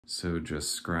So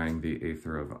just scrying the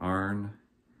Aethyr of ARN,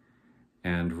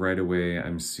 and right away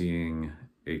I'm seeing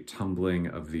a tumbling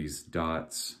of these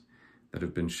dots that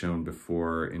have been shown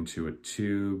before into a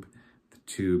tube. The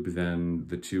tube, then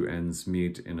the two ends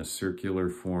meet in a circular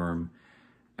form,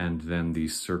 and then the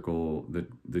circle,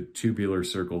 the tubular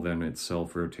circle then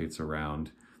itself rotates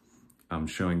around,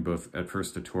 showing both at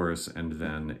first a torus and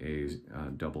then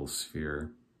a double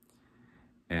sphere.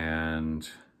 And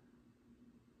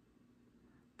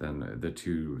then the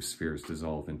two spheres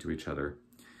dissolve into each other.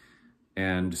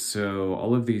 And so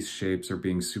all of these shapes are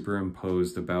being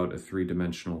superimposed about a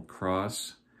three-dimensional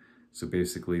cross. So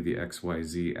basically the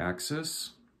XYZ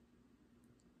axis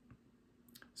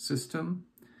system.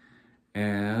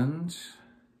 And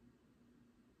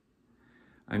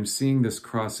I'm seeing this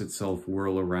cross itself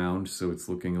whirl around, so it's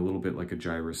looking a little bit like a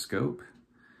gyroscope,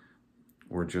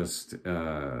 or just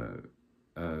a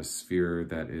sphere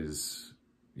that is,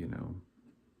 you know,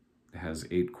 has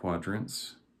 8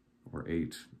 quadrants, or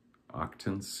 8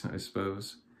 octants, I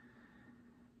suppose.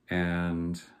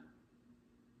 And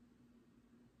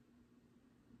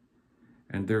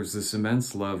there's this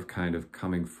immense love kind of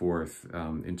coming forth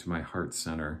into my heart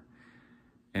center.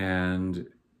 And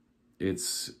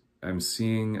I'm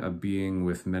seeing a being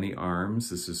with many arms.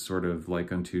 This is sort of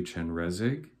like unto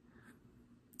Chenrezig,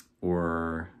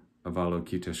 or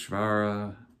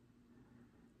Avalokiteshvara,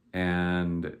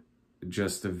 and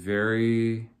just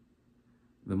the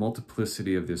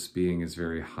multiplicity of this being is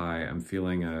very high. I'm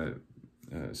feeling a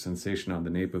sensation on the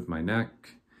nape of my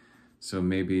neck, so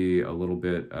maybe a little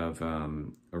bit of a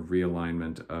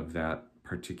realignment of that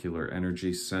particular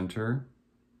energy center.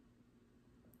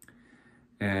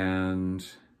 And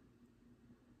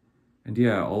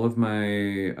yeah, all of my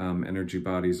energy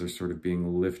bodies are sort of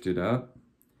being lifted up,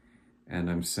 and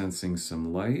I'm sensing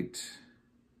some light.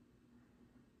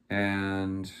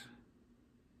 And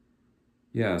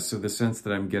yeah, so the sense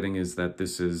that I'm getting is that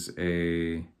this is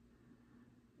a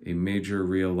major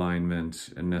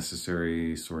realignment, a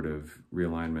necessary sort of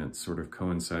realignment, sort of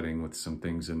coinciding with some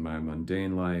things in my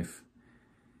mundane life.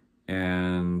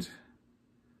 And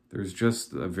there's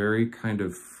just a very kind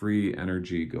of free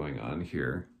energy going on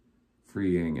here,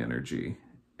 freeing energy.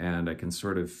 And I can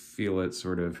sort of feel it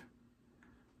sort of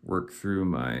work through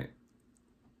my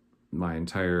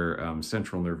entire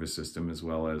central nervous system, as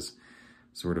well as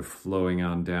sort of flowing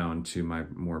on down to my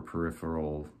more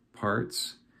peripheral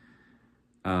parts.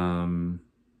 But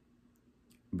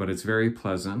it's very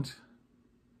pleasant.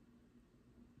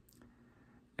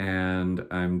 And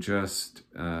I'm just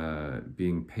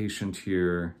being patient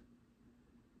here,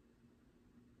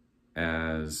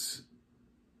 as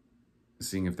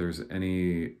seeing if there's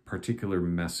any particular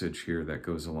message here that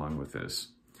goes along with this.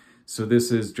 So this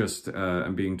is just,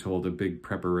 I'm being told, a big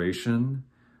preparation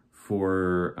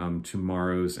for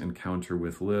tomorrow's encounter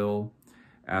with Lil.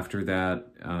 After that,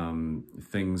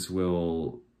 things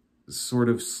will sort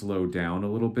of slow down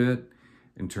a little bit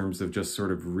in terms of just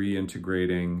sort of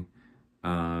reintegrating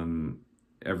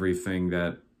everything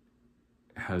that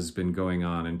has been going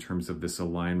on in terms of this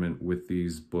alignment with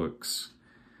these books,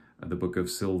 the Book of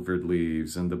Silvered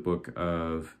Leaves and the Book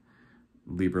of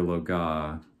Liber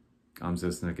Loagaeth.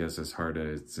 Amzes Naghezes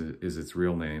Hardeh is its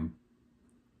real name.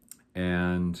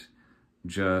 And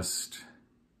just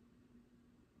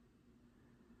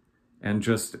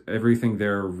everything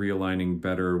there realigning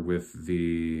better with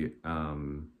the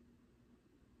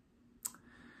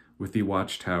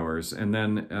watchtowers. And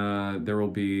then there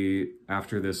will be,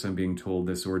 after this, I'm being told,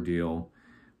 this ordeal,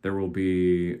 there will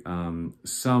be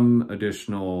some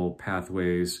additional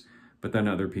pathways, but then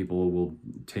other people will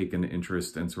take an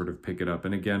interest and sort of pick it up.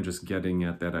 And again, just getting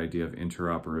at that idea of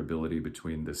interoperability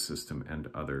between this system and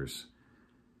others.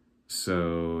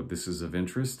 So this is of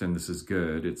interest, and this is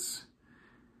good.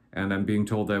 And I'm being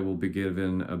told I will be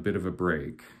given a bit of a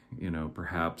break, you know,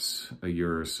 perhaps a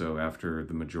year or so after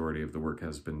the majority of the work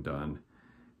has been done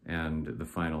and the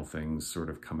final things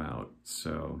sort of come out.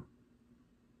 So,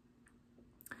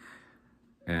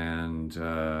 and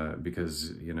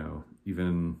because, you know,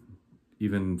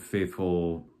 even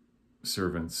faithful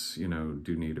servants, you know,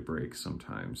 do need a break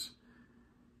sometimes.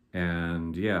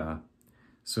 And yeah,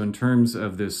 so in terms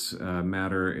of this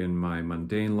matter in my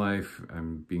mundane life,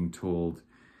 I'm being told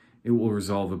it will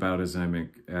resolve about as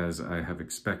I have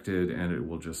expected, and it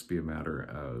will just be a matter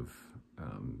of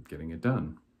getting it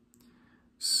done.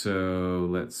 So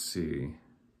let's see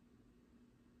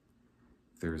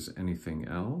if there's anything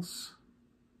else.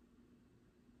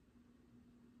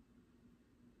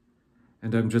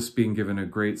 And I'm just being given a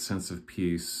great sense of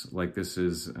peace, like this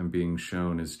is, I'm being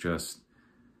shown, is just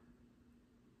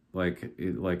like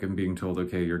I'm being told,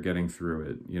 okay, you're getting through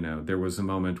it. You know, there was a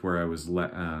moment where I was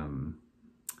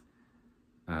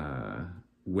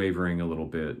wavering a little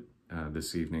bit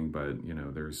this evening, but you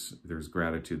know, there's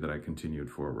gratitude that I continued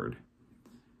forward.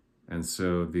 And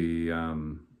so the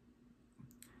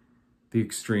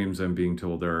extremes, I'm being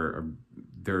told,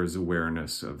 there's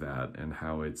awareness of that and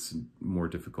how it's more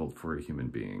difficult for human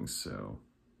beings. So,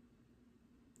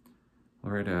 all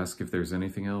right, I ask if there's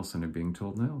anything else, and I'm being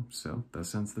told no. So,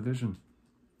 thus ends the vision.